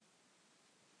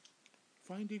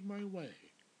Finding My Way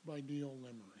by Neil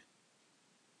Lemery.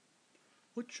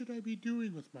 What should I be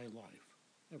doing with my life?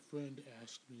 A friend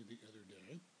asked me the other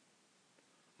day.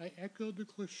 I echoed the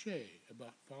cliché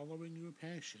about following your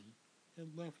passion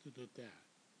and left it at that.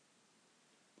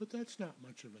 But that's not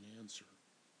much of an answer.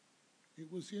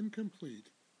 It was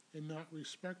incomplete and not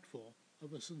respectful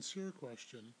of a sincere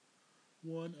question,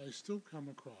 one I still come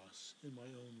across in my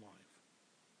own life.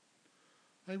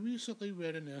 I recently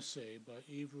read an essay by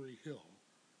Avery Hill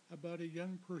about a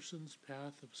young person's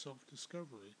path of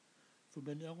self-discovery from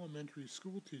an elementary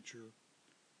school teacher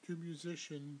to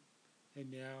musician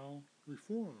and now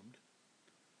reformed,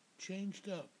 changed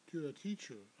up to a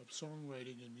teacher of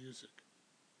songwriting and music.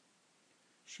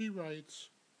 She writes,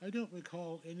 I don't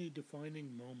recall any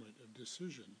defining moment of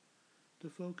decision to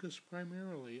focus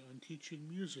primarily on teaching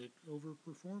music over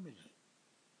performing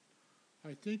it.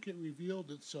 I think it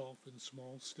revealed itself in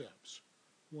small steps,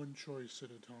 one choice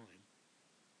at a time.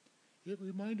 It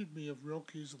reminded me of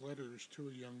Rilke's letters to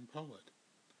a young poet,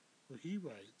 where he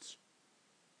writes,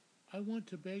 I want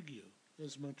to beg you,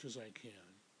 as much as I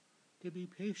can, to be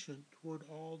patient toward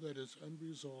all that is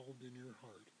unresolved in your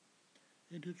heart,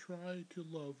 and to try to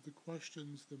love the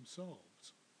questions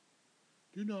themselves.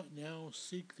 Do not now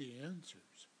seek the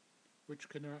answers, which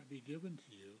cannot be given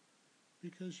to you,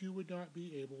 because you would not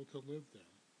be able to live them.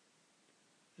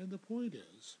 And the point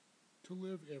is, to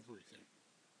live everything.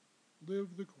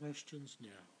 Live the questions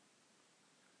now.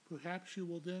 Perhaps you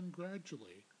will then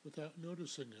gradually, without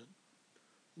noticing it,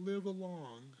 live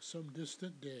along some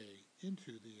distant day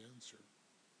into the answer.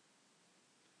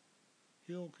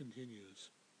 Hill continues,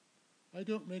 I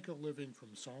don't make a living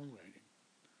from songwriting,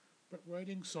 but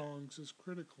writing songs is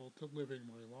critical to living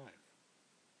my life.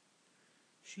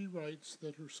 She writes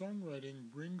that her songwriting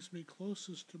brings me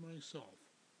closest to myself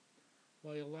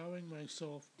by allowing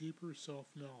myself deeper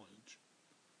self-knowledge.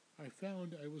 I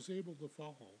found I was able to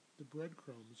follow the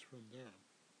breadcrumbs from there.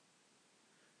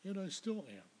 And I still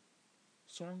am.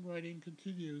 Songwriting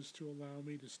continues to allow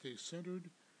me to stay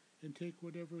centered and take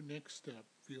whatever next step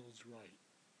feels right.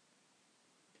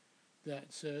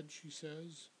 That said, she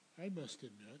says, I must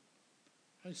admit,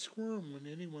 I squirm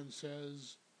when anyone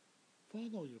says,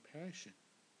 follow your passion,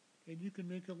 and you can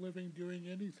make a living doing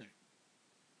anything.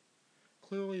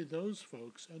 Clearly, those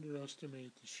folks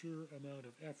underestimate the sheer amount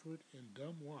of effort and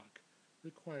dumb luck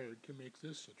required to make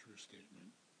this a true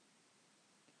statement.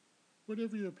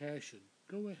 Whatever your passion,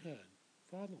 go ahead,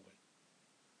 follow it.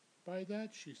 By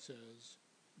that, she says,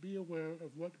 be aware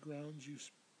of what grounds you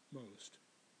most.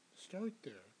 Start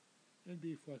there and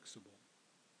be flexible.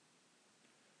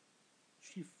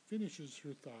 She finishes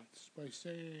her thoughts by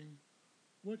saying,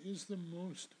 what is the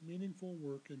most meaningful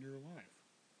work in your life?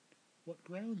 What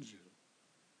grounds you?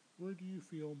 Where do you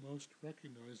feel most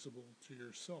recognizable to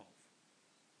yourself?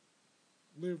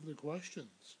 Live the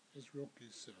questions, as Rilke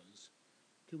says,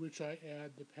 to which I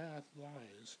add the path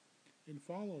lies in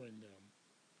following them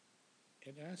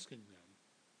and asking them,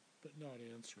 but not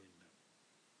answering them.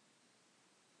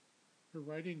 Her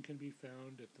writing can be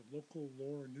found at the local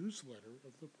lore newsletter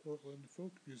of the Portland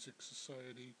Folk Music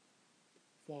Society,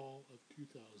 fall of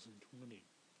 2020.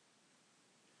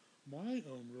 My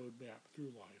own roadmap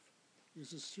through life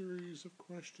is a series of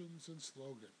questions and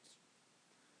slogans,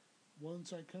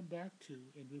 ones I come back to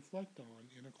and reflect on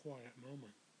in a quiet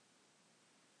moment.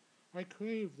 I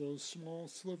crave those small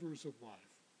slivers of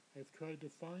life I've tried to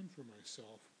find for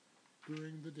myself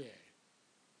during the day,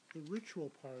 the ritual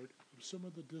part of some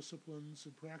of the disciplines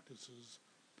and practices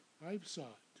I've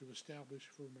sought to establish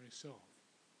for myself.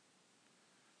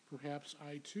 Perhaps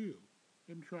I, too,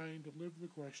 am trying to live the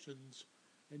questions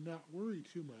and not worry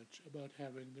too much about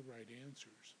having the right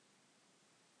answers.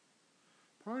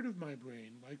 Part of my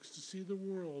brain likes to see the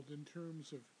world in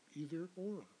terms of either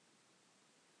or,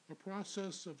 a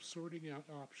process of sorting out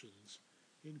options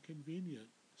in convenient,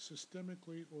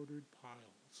 systemically ordered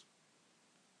piles.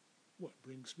 What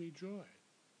brings me joy?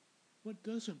 What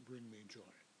doesn't bring me joy?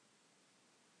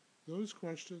 Those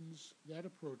questions, that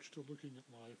approach to looking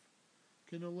at life,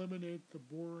 can eliminate the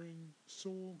boring,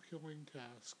 soul-killing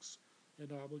tasks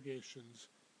and obligations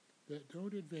that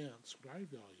don't advance what I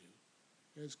value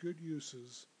as good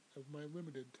uses of my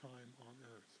limited time on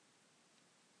earth.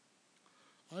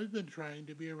 I've been trying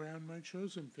to be around my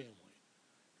chosen family,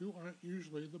 who aren't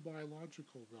usually the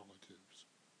biological relatives.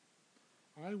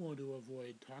 I want to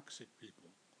avoid toxic people,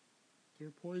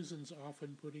 their poisons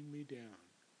often putting me down,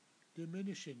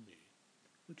 diminishing me,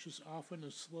 which is often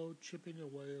a slow chipping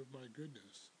away of my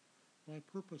goodness, my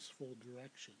purposeful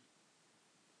direction.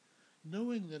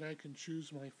 Knowing that I can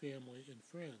choose my family and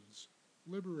friends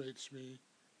liberates me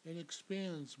and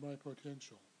expands my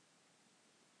potential.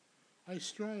 I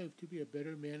strive to be a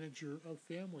better manager of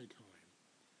family time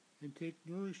and take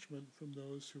nourishment from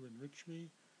those who enrich me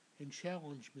and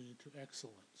challenge me to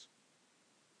excellence.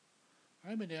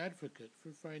 I'm an advocate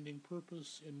for finding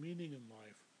purpose and meaning in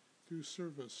life through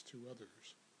service to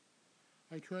others.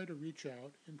 I try to reach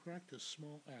out and practice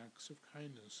small acts of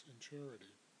kindness and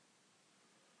charity.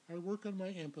 I work on my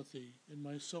empathy and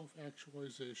my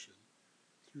self-actualization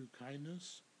through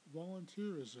kindness,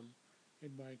 volunteerism,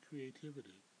 and my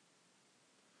creativity.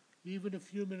 Even a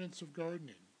few minutes of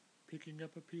gardening, picking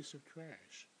up a piece of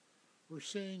trash, or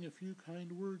saying a few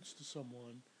kind words to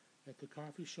someone at the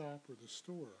coffee shop or the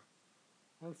store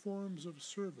are forms of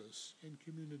service and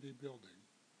community building.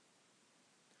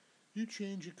 You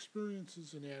change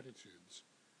experiences and attitudes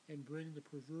and bring the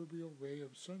proverbial ray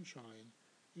of sunshine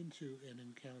into an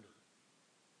encounter.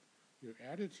 Your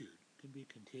attitude can be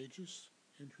contagious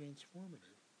and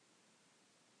transformative.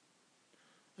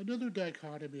 Another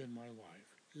dichotomy in my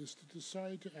life is to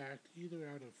decide to act either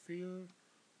out of fear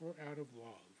or out of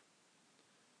love.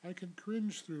 I can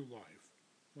cringe through life,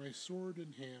 my sword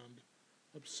in hand,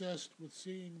 obsessed with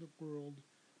seeing the world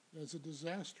as a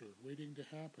disaster waiting to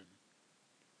happen,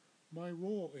 my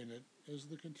role in it as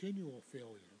the continual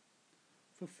failure,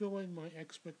 fulfilling my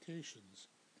expectations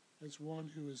as one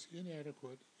who is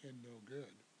inadequate and no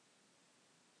good.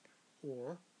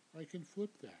 Or I can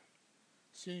flip that,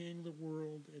 seeing the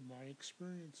world and my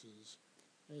experiences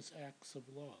as acts of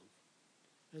love,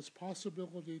 as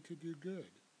possibility to do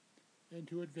good, and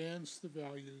to advance the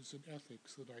values and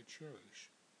ethics that I cherish,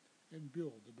 and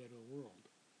build a better world.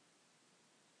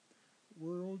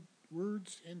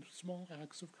 Words and small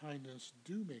acts of kindness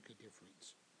do make a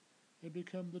difference, and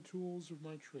become the tools of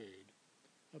my trade,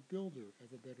 a builder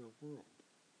of a better world.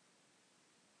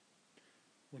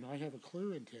 When I have a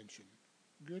clear intention,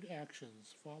 good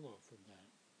actions follow from that.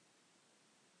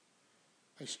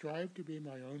 I strive to be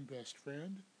my own best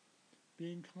friend,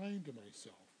 being kind to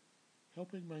myself,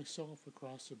 helping myself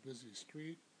across a busy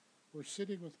street, or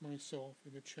sitting with myself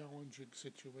in a challenging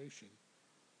situation,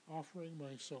 offering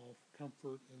myself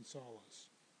comfort and solace.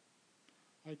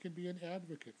 I can be an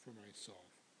advocate for myself,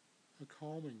 a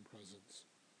calming presence,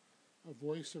 a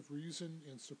voice of reason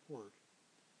and support,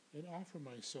 and offer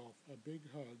myself a big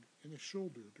hug and a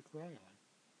shoulder to cry on.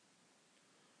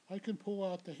 I can pull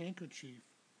out the handkerchief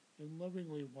and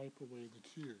lovingly wipe away the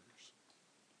tears.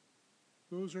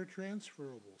 Those are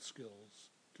transferable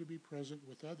skills to be present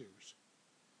with others,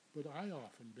 but I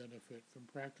often benefit from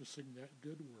practicing that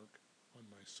good work on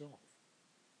myself.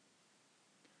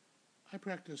 I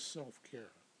practice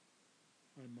self-care.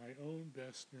 I'm my own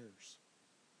best nurse.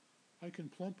 I can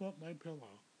plump up my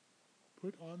pillow,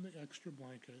 put on the extra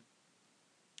blanket,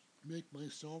 make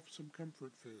myself some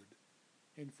comfort food,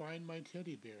 and find my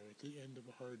teddy bear at the end of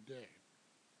a hard day.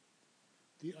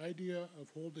 The idea of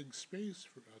holding space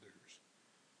for others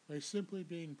by simply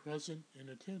being present and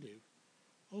attentive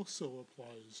also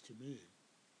applies to me.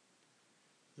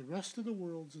 The rest of the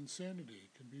world's insanity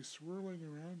can be swirling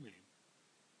around me,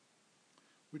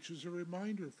 which is a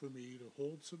reminder for me to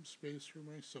hold some space for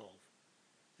myself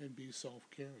and be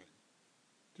self-caring,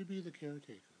 to be the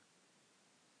caretaker.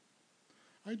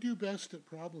 I do best at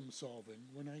problem solving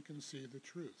when I can see the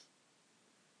truth.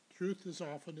 Truth is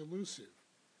often elusive,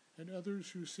 and others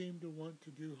who seem to want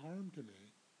to do harm to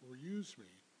me or use me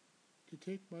to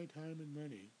take my time and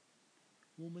money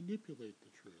will manipulate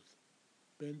the truth,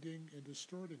 bending and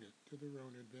distorting it to their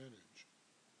own advantage.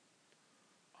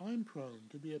 I'm prone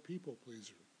to be a people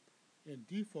pleaser and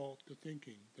default to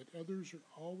thinking that others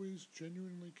are always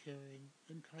genuinely caring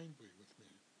and kindly with me.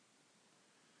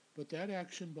 But that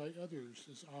action by others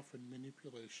is often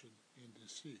manipulation and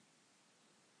deceit.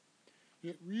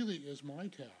 It really is my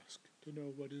task to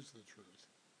know what is the truth,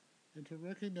 and to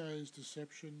recognize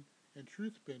deception and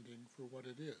truth-bending for what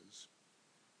it is,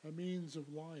 a means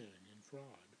of lying and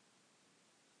fraud.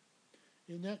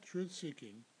 In that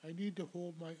truth-seeking, I need to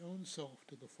hold my own self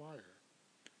to the fire,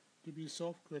 to be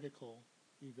self-critical,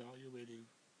 evaluative,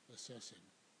 assessing.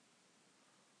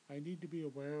 I need to be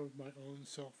aware of my own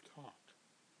self-talk,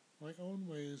 my own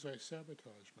ways I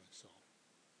sabotage myself.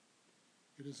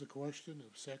 It is a question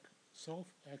of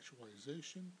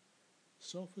self-actualization,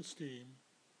 self-esteem,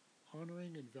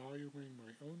 honoring and valuing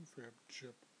my own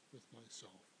friendship with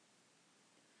myself.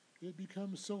 It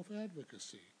becomes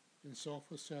self-advocacy and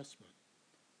self-assessment,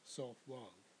 self-love.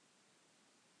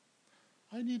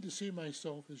 I need to see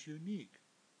myself as unique,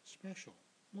 special,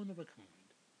 one of a kind.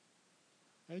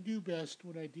 I do best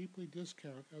when I deeply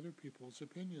discount other people's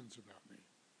opinions about me.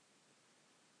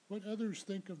 What others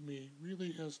think of me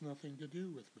really has nothing to do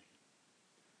with me.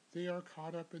 They are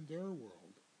caught up in their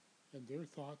world, and their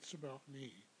thoughts about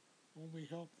me only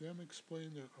help them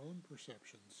explain their own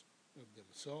perceptions of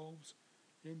themselves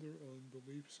and their own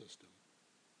belief system.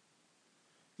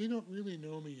 They don't really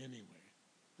know me anyway,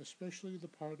 especially the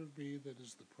part of me that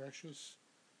is the precious,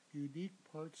 unique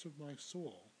parts of my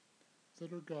soul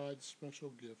that are God's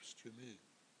special gifts to me.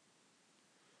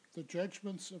 The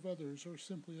judgments of others are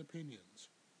simply opinions,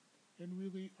 and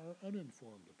really are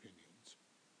uninformed opinions,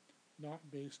 not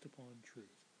based upon truth.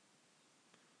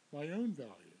 My own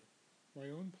value, my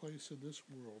own place in this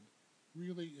world,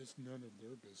 really is none of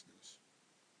their business.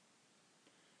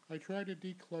 I try to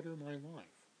declutter my life.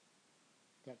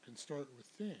 That can start with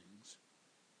things,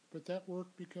 but that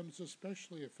work becomes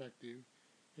especially effective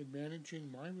in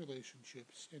managing my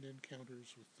relationships and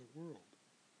encounters with the world.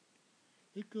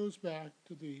 It goes back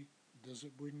to the "does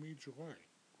it bring me joy?"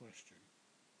 question.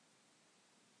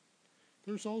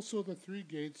 There's also the three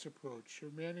gates approach for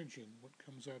managing what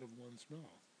comes out of one's mouth.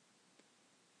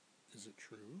 Is it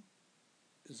true?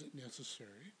 Is it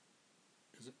necessary?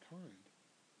 Is it kind?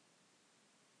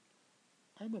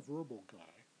 I'm a verbal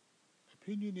guy,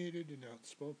 opinionated and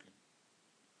outspoken.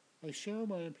 I share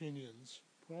my opinions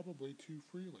probably too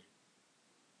freely.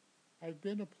 I've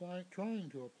been trying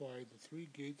to apply the three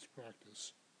gates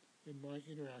practice in my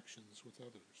interactions with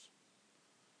others.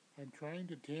 I'm trying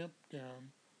to tamp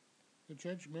down the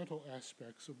judgmental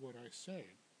aspects of what I say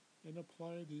and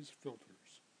apply these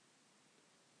filters.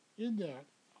 In that,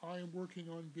 I am working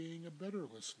on being a better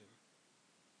listener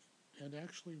and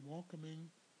actually welcoming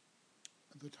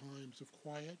the times of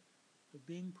quiet, of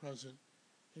being present,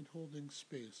 and holding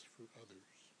space for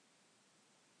others.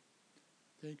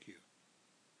 Thank you.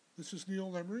 This is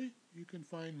Neil Lemery. You can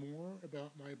find more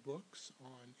about my books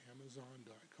on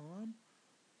Amazon.com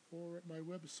or at my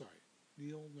website,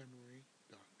 neillemery.com.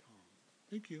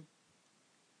 Thank you.